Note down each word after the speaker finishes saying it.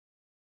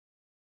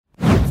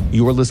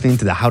You're listening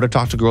to the How to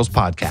Talk to Girls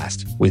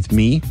podcast with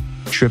me,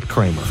 Trip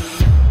Kramer.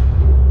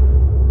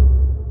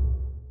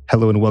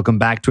 Hello and welcome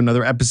back to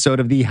another episode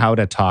of the How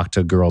to Talk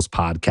to Girls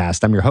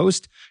podcast. I'm your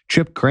host,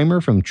 Trip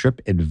Kramer from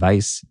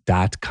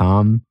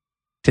tripadvice.com.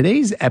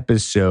 Today's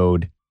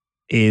episode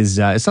is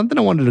something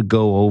I wanted to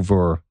go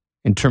over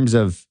in terms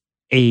of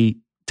a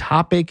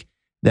topic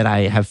that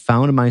I have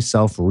found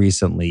myself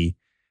recently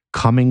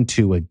coming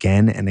to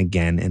again and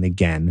again and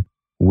again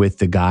with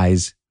the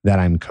guys that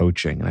I'm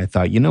coaching. And I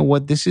thought, you know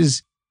what, this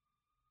is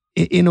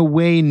in a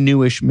way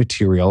newish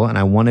material, and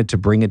I wanted to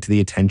bring it to the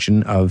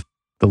attention of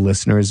the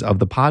listeners of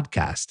the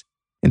podcast.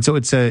 And so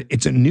it's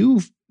a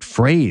new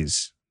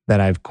phrase that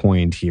I've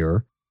coined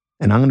here,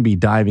 and I'm going to be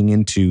diving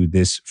into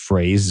this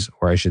phrase,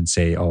 or I should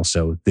say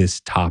also this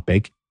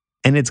topic,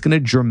 and it's going to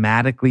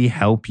dramatically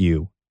help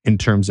you in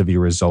terms of your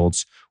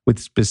results with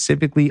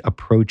specifically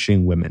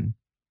approaching women.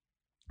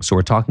 So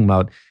we're talking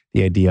about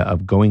the idea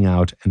of going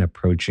out and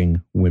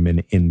approaching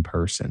women in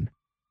person.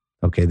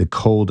 Okay, the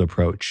cold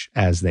approach,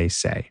 as they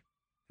say.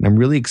 And I'm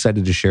really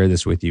excited to share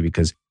this with you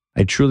because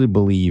I truly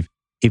believe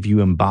if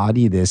you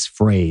embody this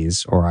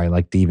phrase, or I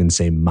like to even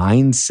say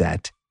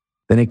mindset,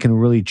 then it can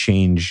really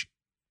change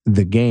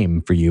the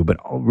game for you. But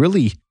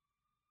really,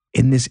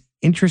 in this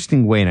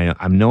interesting way, and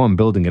I know I'm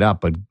building it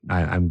up, but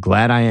I'm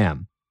glad I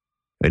am.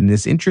 But in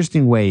this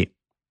interesting way,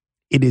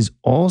 it is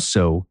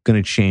also going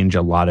to change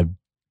a lot of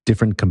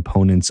different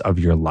components of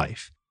your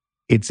life.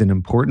 It's an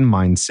important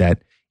mindset.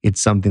 It's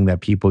something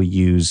that people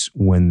use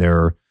when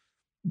they're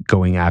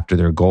going after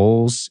their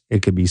goals.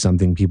 It could be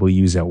something people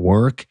use at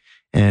work.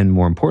 And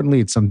more importantly,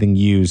 it's something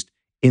used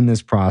in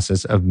this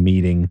process of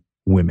meeting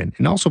women.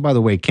 And also, by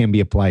the way, it can be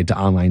applied to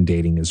online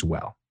dating as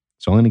well.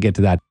 So I'm going to get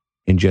to that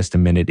in just a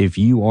minute. If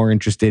you are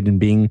interested in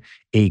being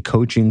a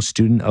coaching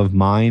student of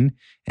mine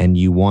and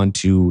you want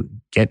to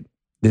get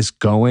this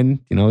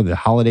going, you know, the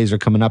holidays are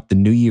coming up, the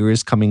new year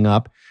is coming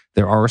up.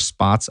 There are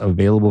spots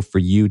available for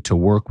you to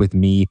work with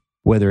me,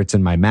 whether it's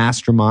in my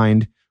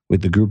mastermind,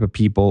 with a group of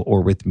people,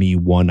 or with me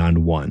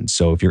one-on-one.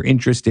 So if you're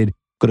interested,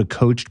 go to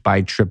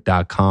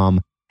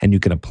coachedbytrip.com and you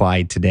can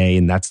apply today.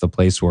 And that's the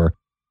place where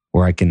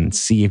I can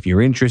see if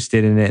you're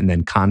interested in it and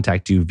then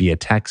contact you via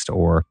text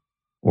or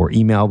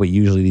email. But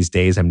usually these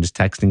days I'm just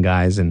texting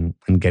guys and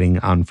getting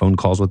on phone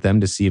calls with them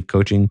to see if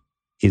coaching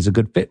is a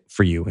good fit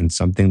for you and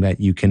something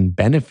that you can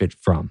benefit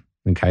from.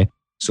 Okay.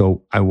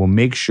 So I will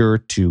make sure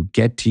to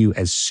get to you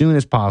as soon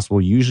as possible.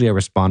 Usually I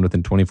respond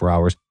within 24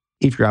 hours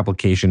if your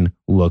application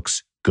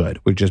looks good,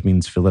 which just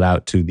means fill it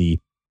out to the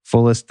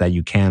fullest that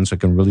you can so I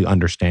can really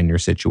understand your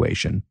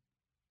situation.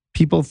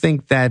 People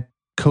think that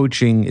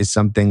coaching is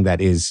something that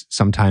is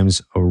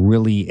sometimes a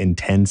really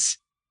intense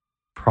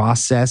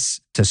process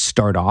to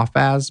start off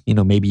as. You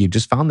know, maybe you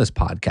just found this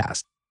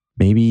podcast.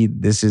 Maybe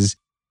this is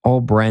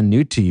all brand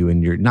new to you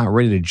and you're not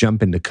ready to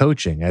jump into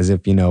coaching, as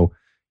if, you know,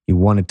 you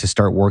wanted to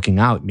start working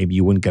out. Maybe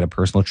you wouldn't get a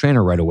personal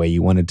trainer right away.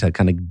 You wanted to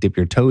kind of dip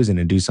your toes in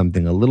and do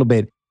something a little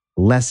bit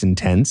less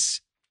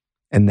intense.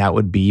 And that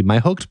would be my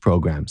Hooked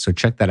program. So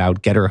check that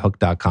out,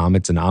 getherhooked.com.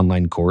 It's an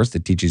online course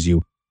that teaches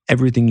you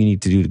everything you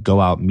need to do to go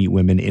out, meet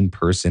women in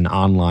person,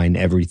 online,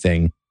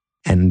 everything,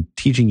 and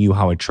teaching you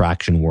how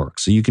attraction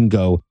works. So you can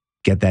go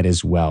get that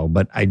as well.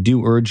 But I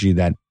do urge you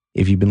that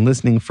if you've been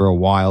listening for a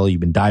while, you've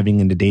been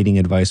diving into dating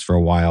advice for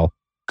a while,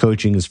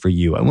 coaching is for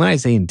you. And when I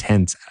say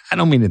intense, I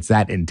don't mean it's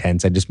that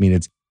intense. I just mean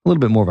it's a little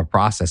bit more of a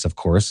process, of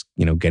course,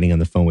 you know, getting on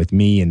the phone with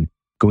me and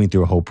going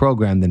through a whole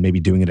program than maybe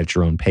doing it at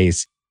your own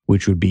pace,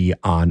 which would be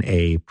on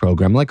a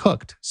program like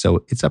Hooked.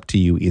 So it's up to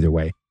you either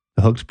way.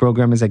 The Hooked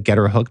program is at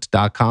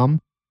getherhooked.com.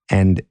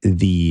 And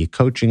the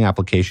coaching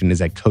application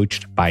is at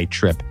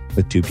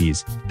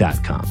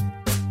coachedbytrip.com.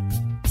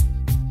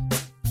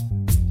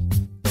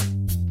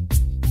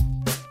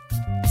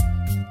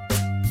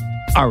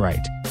 All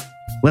right,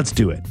 let's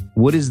do it.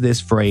 What is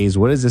this phrase?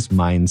 What is this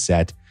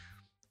mindset?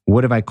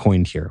 What have I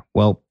coined here?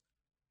 Well,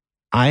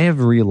 I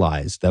have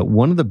realized that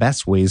one of the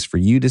best ways for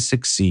you to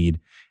succeed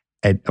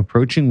at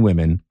approaching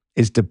women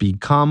is to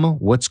become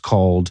what's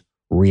called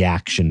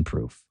reaction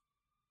proof,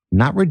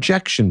 not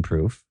rejection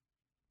proof.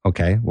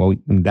 Okay, well,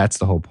 that's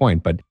the whole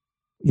point. But,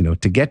 you know,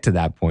 to get to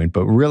that point,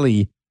 but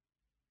really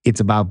it's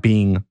about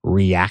being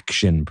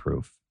reaction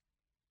proof.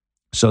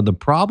 So the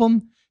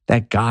problem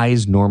that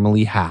guys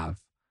normally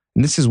have,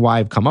 and this is why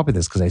I've come up with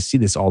this, because I see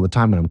this all the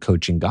time when I'm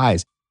coaching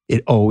guys,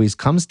 it always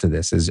comes to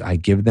this, is I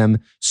give them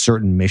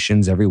certain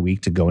missions every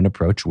week to go and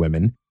approach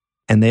women.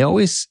 And they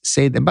always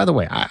say that, by the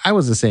way, I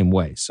was the same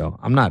way. So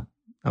I'm not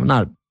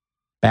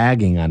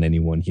bagging on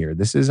anyone here.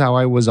 This is how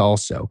I was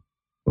also.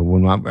 But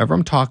whenever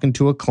I'm talking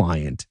to a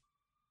client,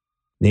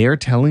 they are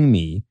telling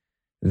me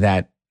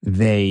that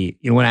they,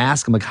 you know, when I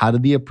ask them, like, how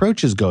did the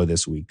approaches go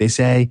this week? They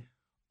say,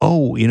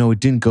 oh, you know, it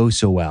didn't go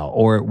so well,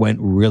 or it went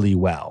really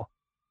well.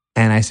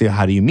 And I say,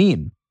 how do you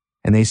mean?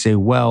 And they say,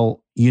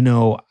 well, you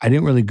know, I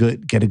didn't really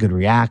get a good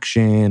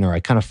reaction, or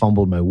I kind of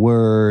fumbled my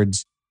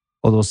words.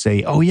 Or they'll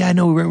say, oh yeah,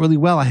 no, it went really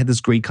well. I had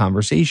this great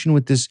conversation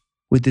with this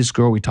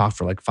girl. We talked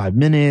for like 5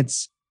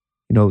 minutes.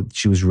 You know,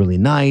 she was really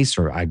nice,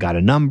 or I got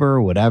a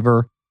number,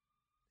 whatever.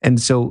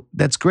 And so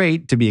that's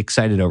great to be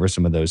excited over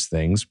some of those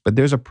things, but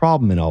there's a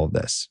problem in all of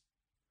this.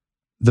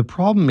 The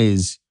problem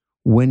is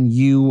when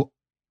you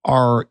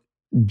are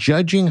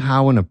judging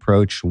how an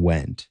approach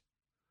went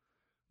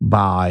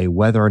by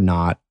whether or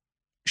not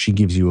she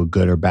gives you a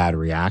good or bad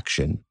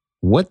reaction,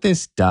 what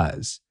this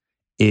does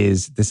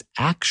is this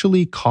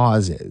actually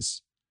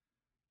causes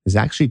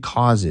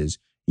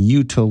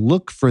you to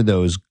look for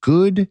those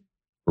good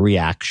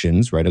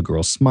reactions, right? A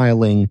girl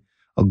smiling,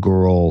 a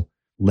girl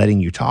letting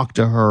you talk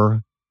to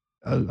her,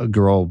 a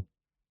girl,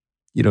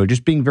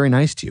 just being very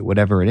nice to you,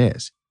 whatever it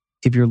is.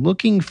 If you're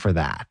looking for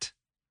that,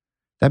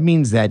 that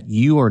means that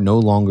you are no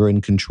longer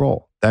in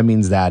control. That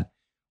means that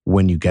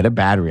when you get a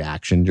bad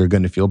reaction, you're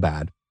going to feel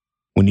bad.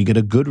 When you get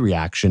a good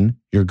reaction,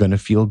 you're going to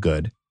feel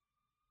good,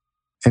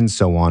 and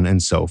so on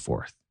and so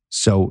forth.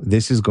 So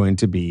this is going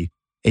to be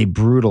a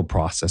brutal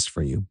process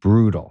for you.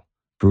 Brutal.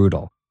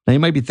 Now you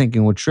might be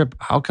thinking, well, Trip,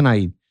 how can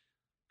I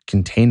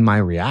contain my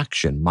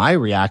reaction? My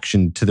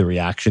reaction to the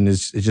reaction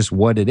is just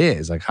what it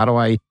is. Like, how do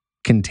I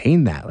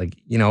contain that? Like,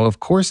 of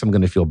course I'm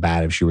going to feel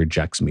bad if she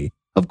rejects me.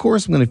 Of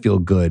course I'm going to feel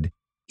good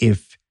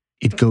if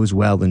it goes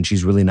well and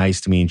she's really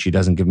nice to me and she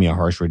doesn't give me a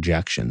harsh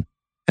rejection.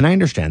 And I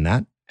understand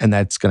that. And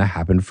that's going to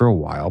happen for a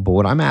while. But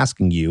what I'm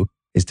asking you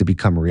is to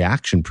become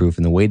reaction proof.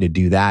 And the way to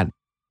do that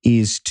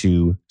is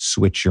to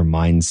switch your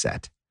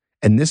mindset.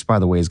 And this, by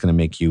the way, is going to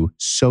make you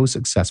so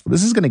successful.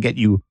 This is going to get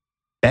you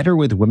better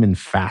with women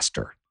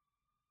faster.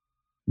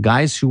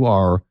 Guys who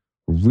are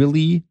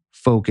really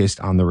focused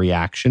on the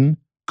reaction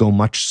go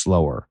much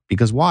slower.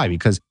 Because why?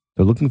 Because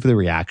they're looking for the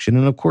reaction.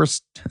 And of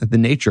course, the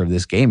nature of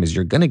this game is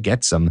you're going to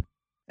get some,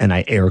 and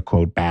I air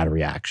quote, bad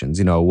reactions.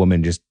 A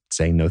woman just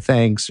saying no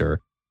thanks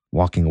or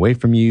walking away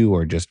from you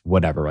or just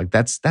whatever. Like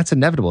that's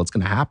inevitable. It's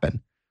going to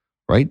happen,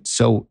 right?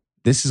 So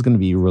this is going to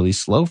be really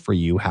slow for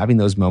you, having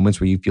those moments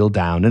where you feel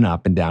down and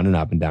up and down and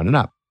up and down and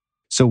up.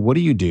 So what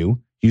do?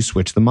 You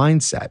switch the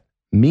mindset,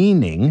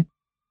 meaning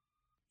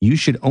you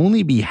should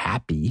only be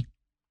happy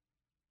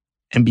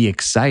and be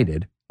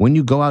excited when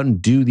you go out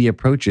and do the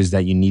approaches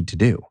that you need to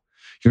do.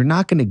 You're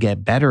not going to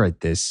get better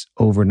at this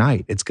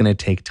overnight. It's going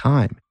to take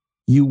time.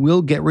 You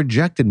will get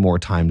rejected more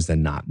times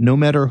than not, no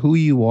matter who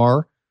you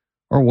are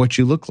or what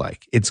you look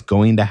like. It's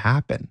going to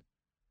happen.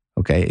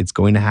 Okay, it's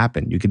going to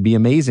happen. You could be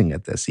amazing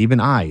at this. Even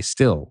I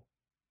still,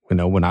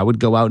 when I would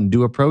go out and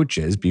do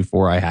approaches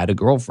before I had a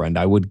girlfriend,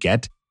 I would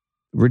get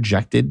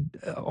rejected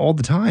all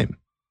the time.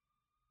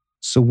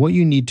 So what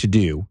you need to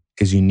do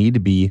is you need to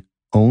be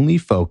only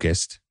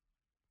focused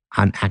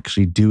on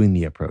actually doing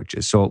the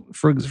approaches. So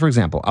for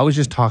example, I was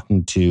just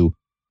talking to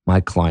my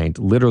client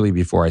literally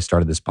before I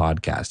started this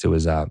podcast. It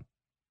was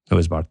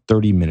about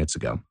 30 minutes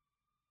ago.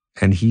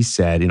 And he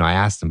said, I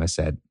asked him, I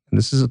said, and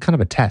this is kind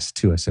of a test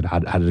too. I said, how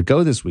did it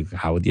go this week?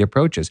 How were the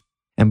approaches?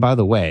 And by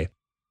the way,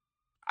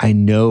 I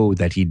know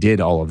that he did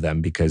all of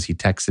them because he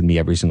texted me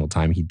every single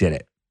time he did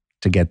it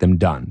to get them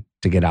done,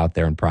 to get out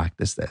there and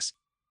practice this.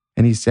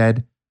 And he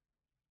said,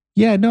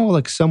 yeah, no,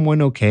 like some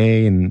went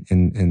okay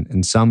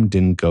and some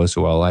didn't go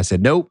so well. I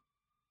said, nope.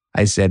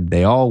 I said,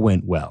 they all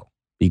went well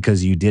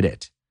because you did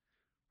it.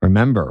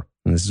 Remember,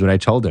 and this is what I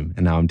told him,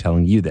 and now I'm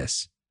telling you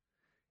this,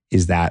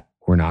 is that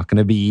we're not going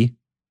to be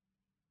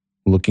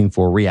looking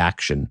for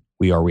reaction.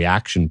 We are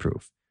reaction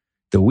proof.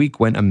 The week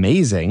went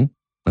amazing.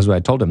 That's what I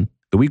told him.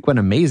 The week went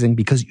amazing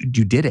because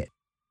you did it.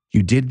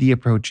 You did the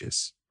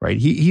approaches, right?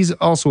 He's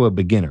also a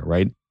beginner,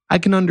 right? I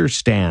can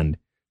understand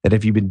that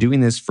if you've been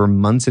doing this for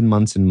months and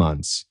months and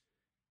months,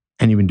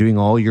 and you've been doing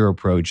all your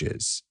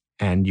approaches,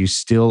 and you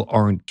still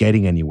aren't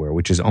getting anywhere,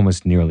 which is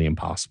almost nearly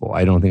impossible.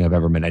 I don't think I've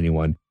ever met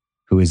anyone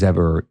who has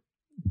ever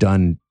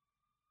done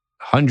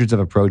hundreds of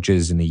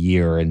approaches in a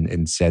year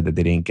and said that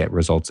they didn't get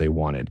results they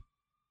wanted.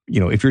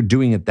 If you're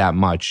doing it that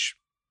much,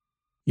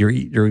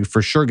 you're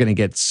for sure going to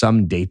get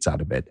some dates out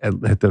of it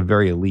at the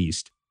very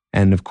least.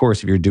 And of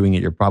course, if you're doing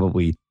it, you're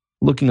probably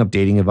looking up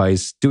dating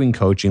advice, doing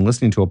coaching,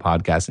 listening to a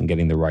podcast, and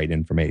getting the right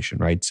information,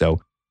 right?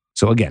 So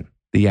again,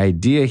 the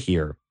idea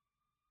here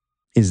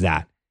is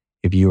that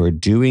if you are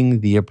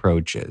doing the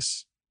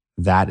approaches,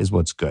 that is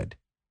what's good,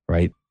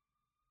 right?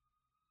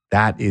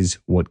 That is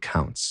what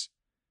counts.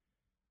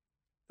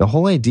 The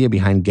whole idea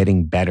behind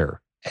getting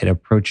better at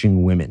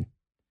approaching women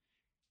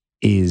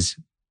is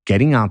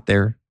getting out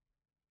there.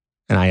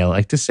 And I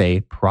like to say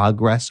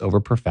progress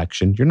over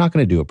perfection. You're not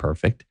going to do it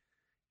perfect.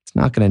 It's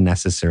not going to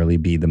necessarily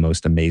be the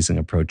most amazing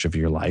approach of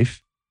your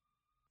life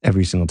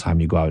every single time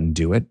you go out and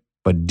do it.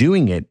 But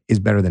doing it is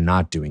better than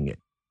not doing it.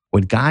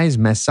 What guys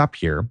mess up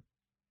here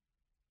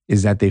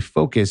is that they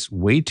focus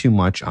way too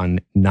much on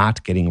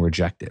not getting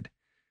rejected,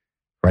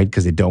 right?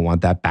 Because they don't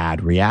want that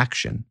bad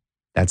reaction.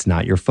 That's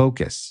not your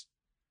focus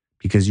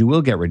because you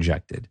will get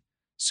rejected.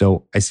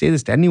 So I say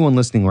this to anyone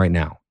listening right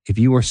now. If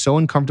you are so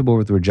uncomfortable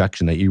with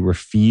rejection that you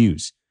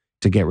refuse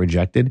to get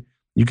rejected,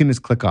 you can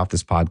just click off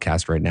this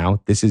podcast right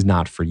now. This is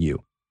not for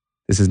you.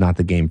 This is not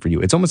the game for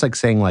you. It's almost like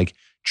saying like,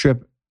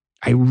 Trip,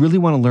 I really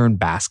want to learn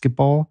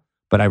basketball,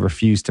 but I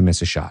refuse to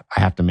miss a shot.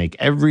 I have to make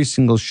every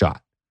single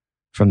shot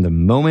from the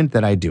moment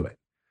that I do it.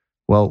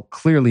 well,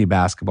 clearly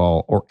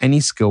basketball or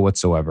any skill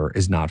whatsoever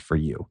is not for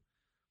you.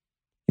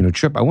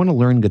 Trip, I want to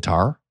learn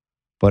guitar,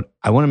 but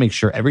I want to make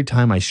sure every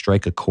time I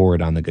strike a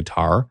chord on the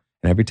guitar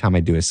and every time I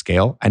do a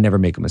scale, I never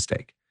make a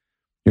mistake.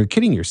 You're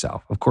kidding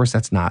yourself. Of course,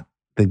 that's not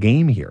the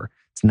game here.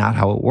 It's not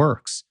how it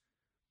works.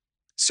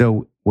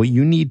 So what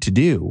you need to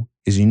do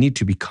is you need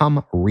to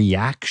become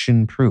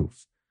reaction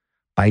proof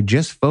by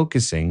just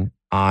focusing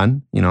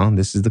on,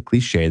 this is the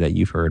cliche that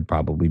you've heard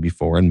probably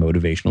before in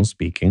motivational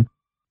speaking,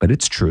 but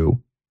it's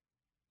true.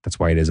 That's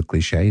why it is a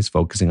cliche, is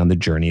focusing on the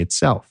journey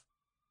itself.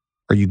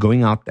 Are you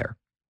going out there?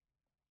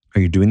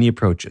 Are you doing the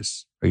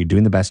approaches? Are you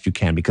doing the best you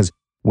can? Because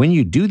when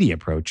you do the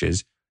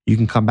approaches, you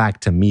can come back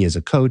to me as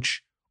a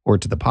coach or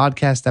to the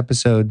podcast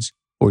episodes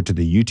or to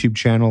the YouTube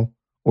channel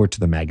or to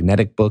the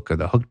magnetic book or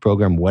the Hooked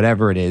program,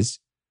 whatever it is,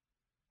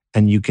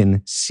 and you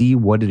can see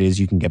what it is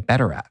you can get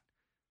better at.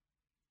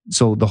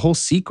 So the whole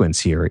sequence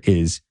here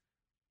is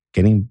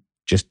getting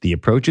just the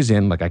approaches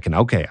in. Like I can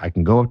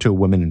go up to a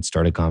woman and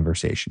start a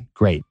conversation.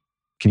 Great.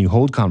 Can you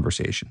hold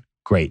conversation?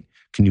 Great.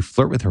 Can you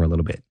flirt with her a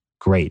little bit?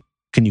 Great.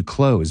 Can you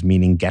close,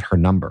 meaning get her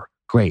number?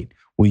 Great.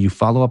 Will you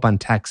follow up on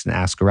text and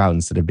ask her out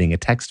instead of being a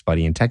text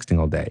buddy and texting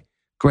all day?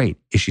 Great.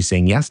 Is she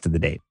saying yes to the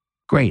date?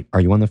 Great.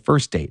 Are you on the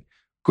first date?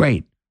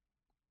 Great.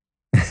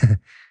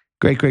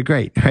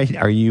 Great. Right?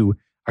 Are you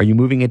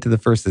moving it to the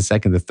first, the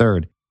second, the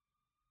third?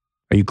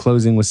 Are you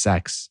closing with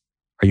sex?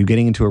 Are you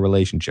getting into a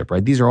relationship,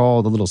 right? These are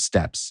all the little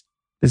steps.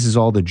 This is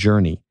all the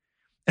journey.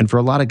 And for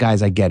a lot of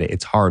guys, I get it.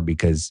 It's hard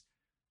because,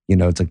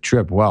 it's like,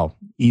 Trip, well,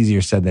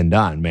 easier said than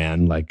done,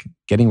 man. Like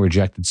getting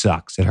rejected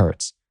sucks. It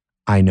hurts.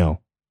 I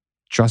know.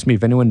 Trust me,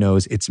 if anyone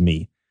knows, it's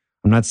me.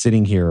 I'm not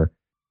sitting here,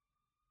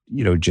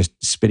 just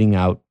spitting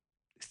out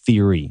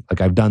theory.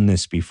 Like I've done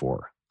this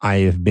before. I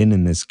have been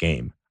in this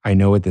game. I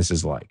know what this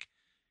is like.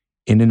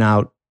 In and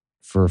out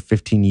for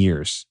 15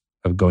 years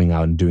of going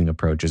out and doing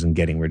approaches and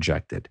getting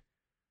rejected.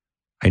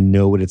 I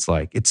know what it's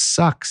like. It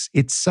sucks.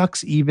 It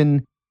sucks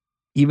even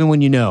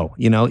when even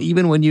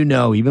when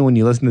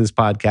you listen to this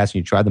podcast and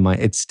you try the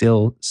mind, it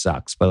still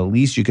sucks. But at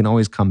least you can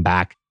always come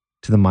back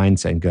to the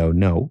mindset and go,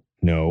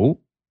 no.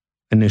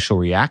 Initial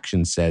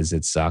reaction says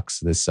it sucks.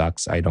 This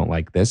sucks. I don't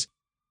like this.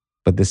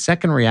 But the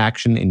second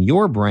reaction in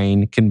your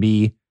brain can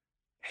be,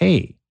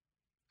 hey,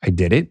 I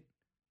did it.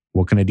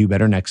 What can I do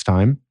better next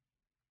time?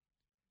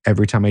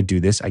 Every time I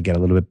do this, I get a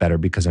little bit better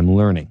because I'm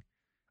learning.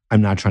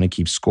 I'm not trying to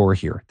keep score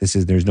here.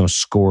 There's no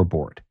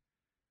scoreboard.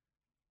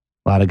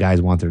 A lot of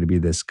guys want there to be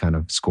this kind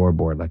of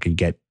scoreboard, like you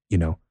get,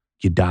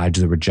 you dodge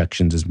the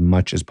rejections as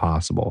much as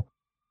possible.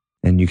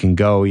 And you can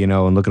go,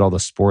 and look at all the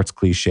sports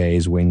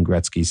cliches. Wayne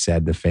Gretzky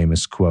said the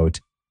famous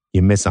quote,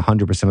 you miss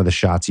 100% of the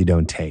shots you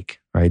don't take,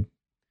 right?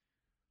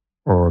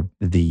 Or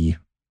the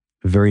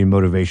very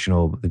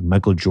motivational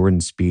Michael Jordan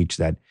speech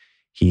that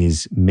he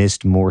has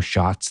missed more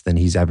shots than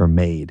he's ever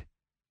made.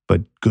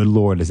 But good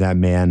Lord, has that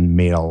man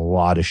made a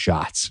lot of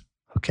shots,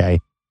 okay?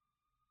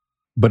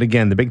 But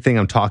again, the big thing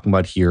I'm talking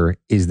about here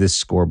is this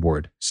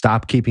scoreboard.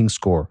 Stop keeping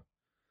score.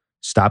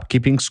 Stop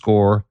keeping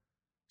score.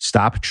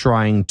 Stop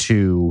trying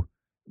to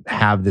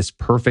have this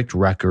perfect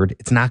record.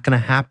 It's not going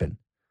to happen.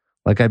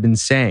 Like I've been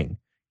saying,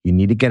 you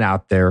need to get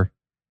out there.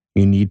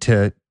 You need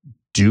to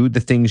do the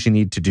things you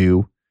need to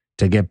do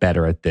to get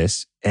better at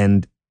this.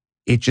 And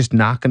it's just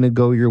not going to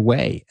go your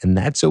way. And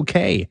that's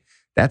okay.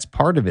 That's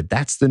part of it.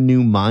 That's the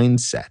new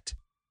mindset.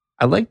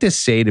 I like to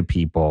say to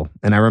people,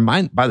 and I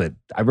remind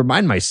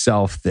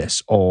myself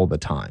this all the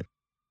time,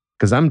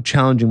 because I'm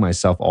challenging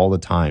myself all the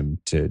time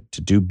to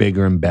do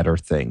bigger and better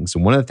things.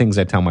 And one of the things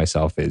I tell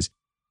myself is,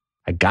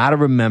 I got to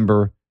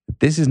remember that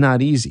this is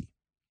not easy.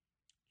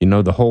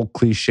 The whole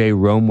cliche,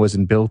 Rome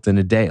wasn't built in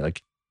a day.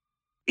 Like,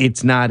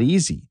 it's not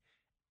easy.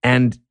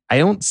 And I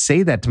don't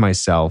say that to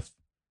myself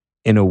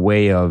in a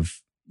way of,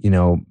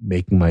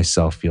 making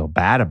myself feel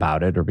bad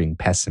about it or being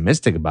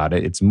pessimistic about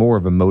it. It's more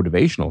of a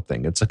motivational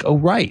thing. It's like, oh,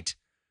 right.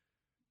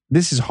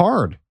 This is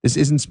hard. This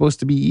isn't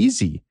supposed to be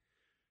easy.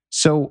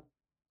 So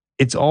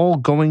it's all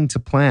going to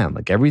plan.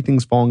 Like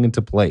everything's falling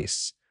into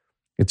place.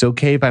 It's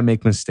okay if I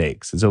make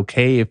mistakes. It's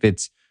okay if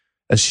it's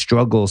a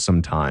struggle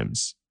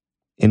sometimes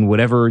in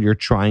whatever you're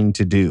trying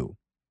to do.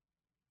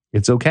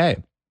 It's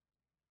okay.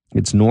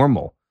 It's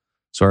normal.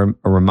 So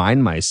I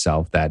remind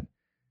myself that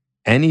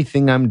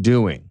anything I'm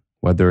doing,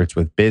 whether it's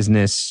with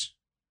business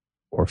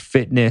or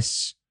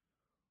fitness,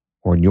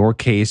 or in your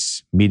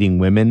case, meeting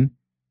women,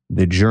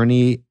 the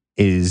journey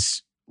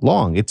is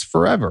long. It's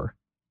forever.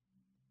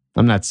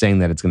 I'm not saying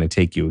that it's going to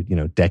take you,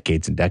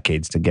 decades and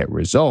decades to get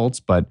results,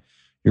 but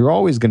you're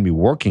always going to be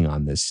working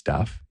on this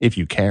stuff if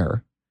you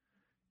care.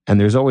 And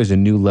there's always a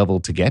new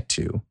level to get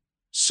to.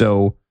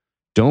 So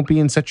don't be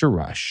in such a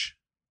rush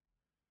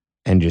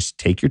and just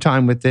take your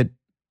time with it.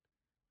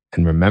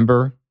 And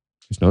remember,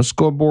 there's no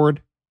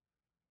scoreboard.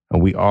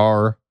 And we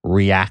are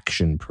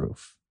reaction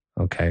proof.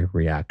 Okay,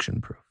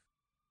 reaction proof.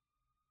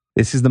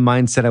 This is the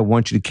mindset I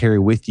want you to carry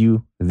with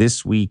you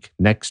this week,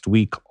 next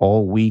week,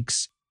 all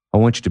weeks. I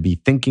want you to be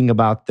thinking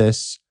about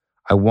this.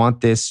 I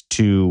want this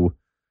to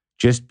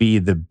just be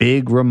the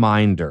big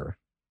reminder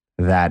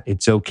that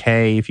it's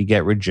okay if you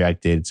get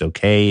rejected. It's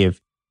okay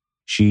if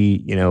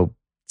she,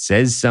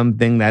 says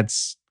something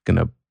that's going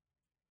to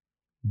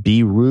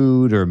be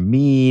rude or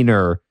mean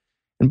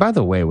and by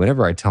the way,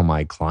 whenever I tell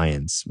my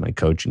clients, my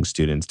coaching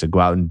students to go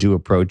out and do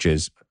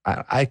approaches,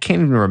 I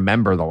can't even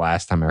remember the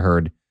last time I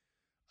heard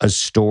a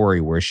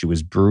story where she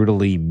was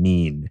brutally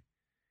mean.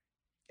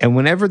 And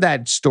whenever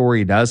that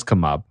story does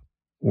come up,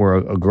 where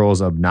a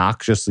girl's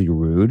obnoxiously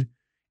rude,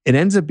 it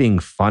ends up being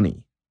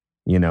funny.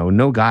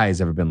 No guy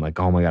has ever been like,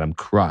 oh my God, I'm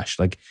crushed.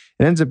 Like,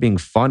 it ends up being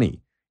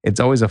funny. It's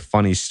always a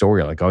funny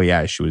story. Like, oh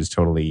yeah, she was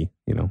totally,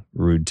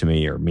 rude to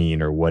me or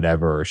mean or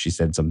whatever. Or she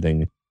said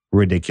something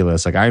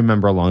ridiculous. Like, I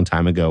remember a long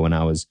time ago when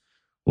I was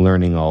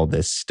learning all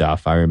this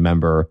stuff, I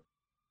remember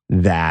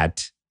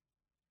that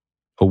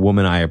a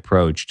woman I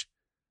approached,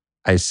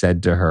 I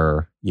said to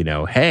her,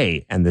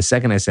 hey. And the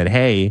second I said,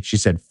 hey, she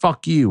said,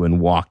 fuck you, and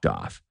walked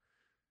off.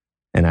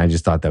 And I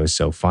just thought that was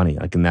so funny.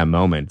 Like, in that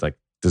moment, like,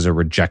 does a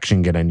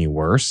rejection get any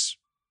worse?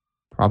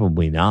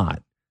 Probably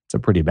not. It's a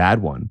pretty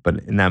bad one.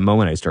 But in that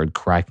moment, I started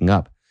cracking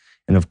up.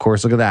 And of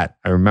course, look at that.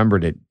 I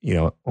remembered it,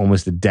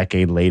 almost a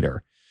decade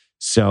later.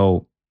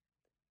 So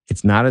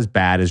it's not as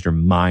bad as your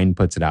mind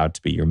puts it out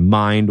to be. Your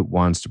mind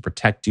wants to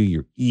protect you.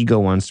 Your ego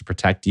wants to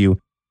protect you.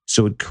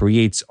 So it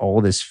creates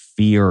all this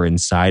fear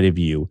inside of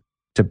you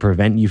to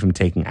prevent you from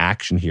taking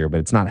action here. But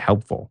it's not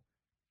helpful.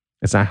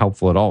 It's not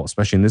helpful at all,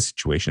 especially in this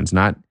situation. It's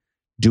not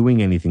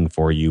doing anything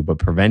for you, but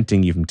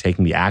preventing you from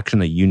taking the action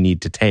that you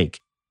need to take.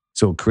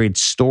 So it creates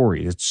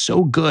stories. It's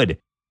so good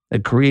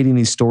at creating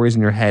these stories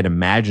in your head,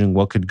 imagining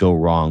what could go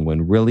wrong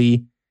when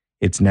really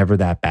it's never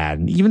that bad.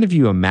 And even if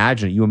you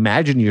imagine it, you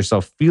imagine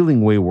yourself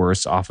feeling way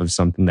worse off of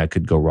something that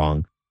could go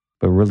wrong,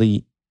 but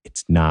really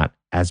it's not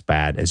as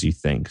bad as you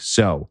think.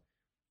 So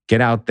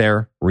get out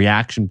there,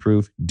 reaction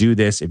proof, do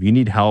this. If you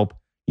need help,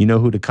 you know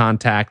who to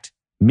contact,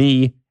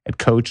 me at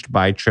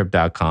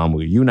coachedbytrip.com,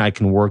 where you and I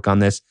can work on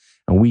this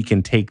and we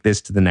can take this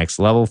to the next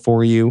level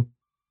for you.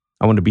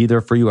 I want to be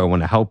there for you. I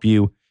want to help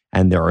you.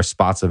 And there are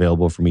spots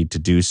available for me to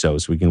do so.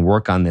 So we can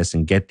work on this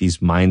and get these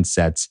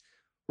mindsets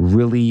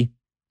really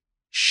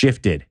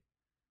shifted,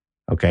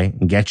 okay?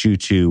 And get you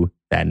to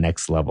that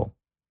next level.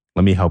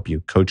 Let me help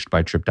you,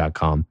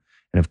 coachedbytrip.com.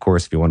 And of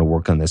course, if you want to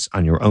work on this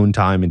on your own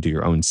time and do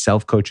your own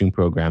self-coaching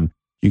program,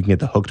 you can get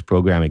the Hooked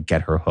program at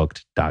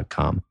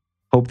getherhooked.com.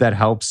 Hope that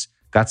helps.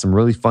 Got some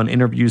really fun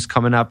interviews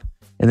coming up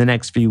in the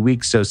next few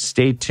weeks. So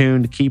stay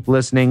tuned, keep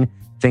listening.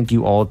 Thank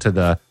you all to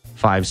the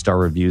 5-star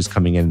reviews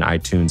coming in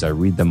iTunes. I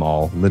read them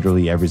all,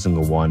 literally every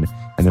single one,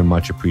 and they're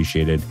much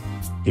appreciated.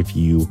 If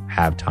you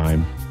have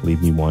time,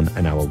 leave me one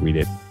and I will read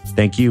it.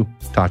 Thank you.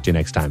 Talk to you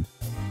next time.